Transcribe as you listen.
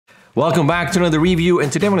Welcome back to another review, and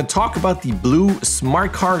today I'm going to talk about the Blue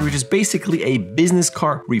Smart Card, which is basically a business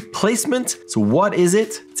card replacement. So what is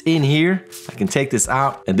it? It's in here. I can take this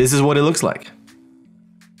out, and this is what it looks like.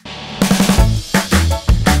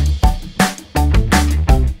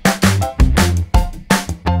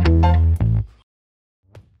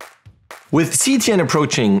 With CTN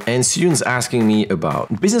approaching and students asking me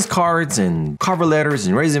about business cards and cover letters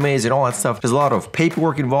and resumes and all that stuff, there's a lot of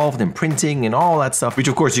paperwork involved and printing and all that stuff, which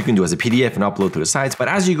of course you can do as a PDF and upload to the sites. But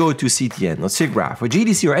as you go to CTN or SIGGRAPH or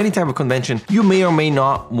GDC or any type of convention, you may or may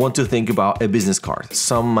not want to think about a business card.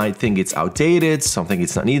 Some might think it's outdated, some think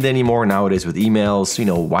it's not needed anymore nowadays with emails. You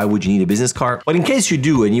know, why would you need a business card? But in case you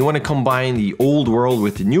do and you want to combine the old world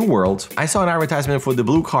with the new world, I saw an advertisement for the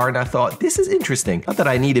Blue Card and I thought, this is interesting. Not that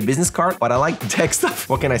I need a business card, but I like tech stuff.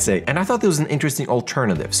 What can I say? And I thought there was an interesting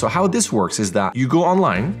alternative. So how this works is that you go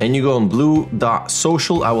online and you go on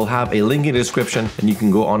blue.social. I will have a link in the description and you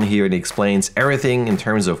can go on here and it explains everything in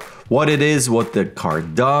terms of what it is, what the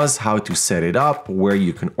card does, how to set it up, where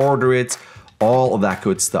you can order it, all of that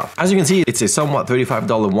good stuff. As you can see, it's a somewhat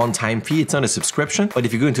 $35 one-time fee. It's not a subscription, but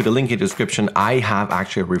if you go into the link in the description, I have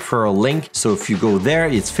actually a referral link. So if you go there,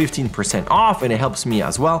 it's 15% off and it helps me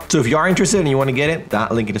as well. So if you are interested and you want to get it,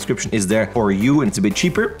 that link in the description is there for you and it's a bit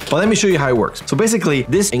cheaper. But let me show you how it works. So basically,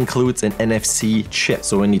 this includes an NFC chip.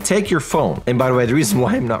 So when you take your phone, and by the way, the reason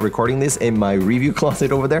why I'm not recording this in my review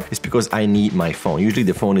closet over there is because I need my phone. Usually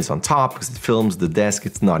the phone is on top because it films the desk.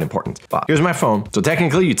 It's not important. But here's my phone. So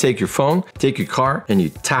technically, you take your phone, take your card and you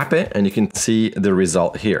tap it and you can see the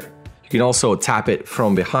result here. You can also tap it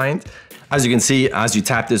from behind. As you can see, as you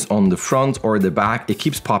tap this on the front or the back, it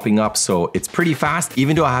keeps popping up. So it's pretty fast.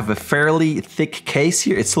 Even though I have a fairly thick case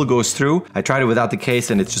here, it still goes through. I tried it without the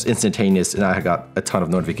case and it's just instantaneous and I got a ton of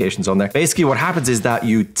notifications on there. Basically what happens is that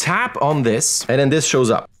you tap on this and then this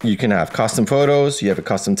shows up. You can have custom photos, you have a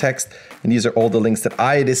custom text, and these are all the links that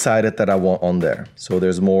I decided that I want on there. So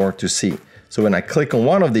there's more to see. So when I click on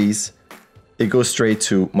one of these, it goes straight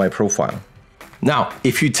to my profile. Now,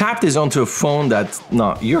 if you tap this onto a phone that's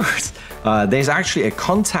not yours, there's actually a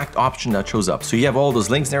contact option that shows up. So you have all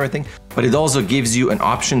those links and everything, but it also gives you an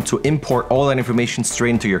option to import all that information straight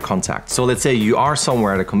into your contacts. So let's say you are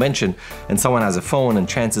somewhere at a convention and someone has a phone, and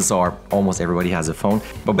chances are almost everybody has a phone.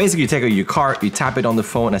 But basically you take out your card, you tap it on the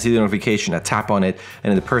phone, I see the notification, I tap on it,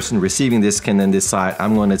 and then the person receiving this can then decide,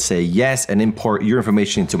 I'm gonna say yes and import your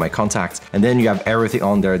information into my contacts. And then you have everything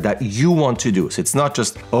on there that you want to do. So it's not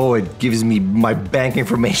just, oh, it gives me my bank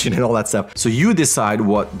information and all that stuff. So you decide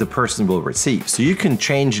what the person will receive. So you can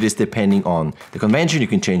change this depending on the convention. You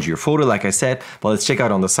can change your photo, like I said, but let's check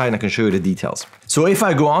out on the site and I can show you the details. So if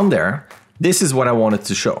I go on there, this is what I wanted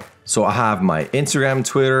to show. So I have my Instagram,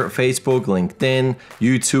 Twitter, Facebook, LinkedIn,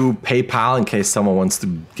 YouTube, PayPal in case someone wants to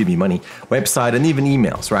give me money, website, and even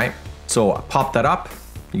emails, right? So I pop that up.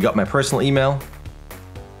 You got my personal email.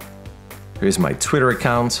 Here's my Twitter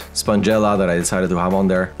account, Spongella, that I decided to have on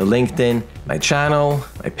there, the LinkedIn, my channel,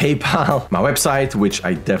 my PayPal, my website, which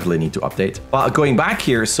I definitely need to update. But going back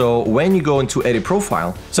here, so when you go into edit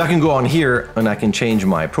profile, so I can go on here and I can change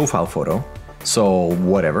my profile photo. So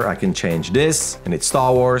whatever, I can change this and it's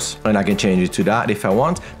Star Wars and I can change it to that if I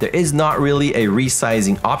want. There is not really a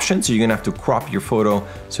resizing option. So you're gonna have to crop your photo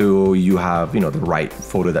so you have, the right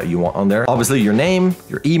photo that you want on there. Obviously your name,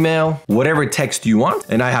 your email, whatever text you want.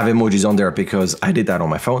 And I have emojis on there because I did that on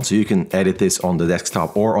my phone. So you can edit this on the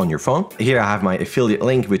desktop or on your phone. Here I have my affiliate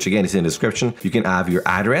link, which again is in the description. You can have your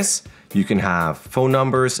address. You can have phone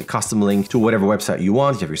numbers, a custom link to whatever website you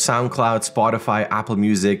want. You have your SoundCloud, Spotify, Apple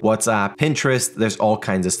Music, WhatsApp, Pinterest. There's all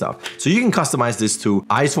kinds of stuff. So you can customize this too.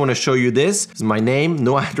 I just want to show you this. This is my name,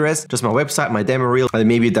 no address, just my website, my demo reel, and then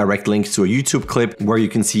maybe a direct link to a YouTube clip where you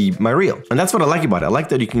can see my reel. And that's what I like about it. I like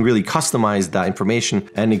that you can really customize that information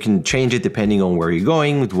and you can change it depending on where you're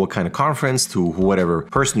going, to what kind of conference, to whatever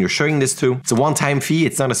person you're showing this to. It's a one-time fee.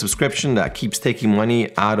 It's not a subscription that keeps taking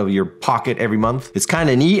money out of your pocket every month. It's kind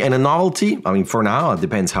of neat and a novelty. I mean, for now, it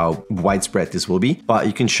depends how widespread this will be, but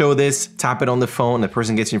you can show this, tap it on the phone, the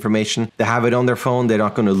person gets information, they have it on their phone, they're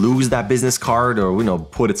not gonna lose that business card or,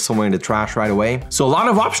 put it somewhere in the trash right away. So a lot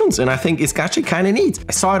of options, and I think it's actually kind of neat.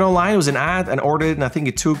 I saw it online, it was an ad, and ordered it, and I think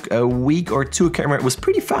it took a week or two, I can't remember, it was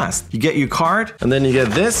pretty fast. You get your card, and then you get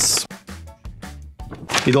this.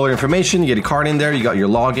 You get all your information, you get a card in there, you got your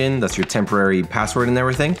login, that's your temporary password and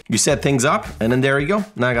everything. You set things up, and then there you go.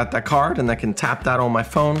 Now I got that card, and I can tap that on my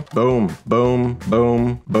phone. Boom, boom,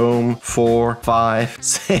 boom, boom, 4, 5,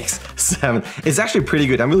 6, 7. It's actually pretty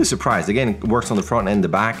good. I'm really surprised. Again, it works on the front and the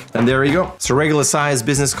back. And there you go. It's a regular size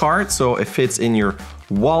business card, so it fits in your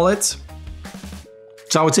wallet.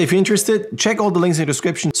 So I would say if you're interested, check all the links in the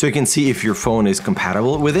description so you can see if your phone is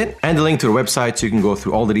compatible with it, and the link to the website so you can go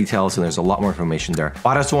through all the details, and there's a lot more information there.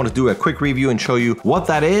 But I just want to do a quick review and show you what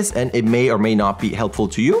that is, and it may or may not be helpful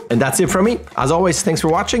to you. And that's it from me. As always, thanks for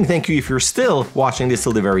watching. Thank you if you're still watching this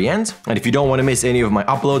till the very end. And if you don't want to miss any of my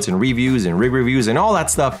uploads and reviews and rig reviews and all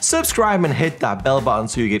that stuff, subscribe and hit that bell button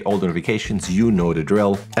so you get all the notifications. You know the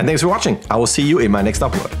drill. And thanks for watching. I will see you in my next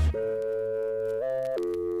upload.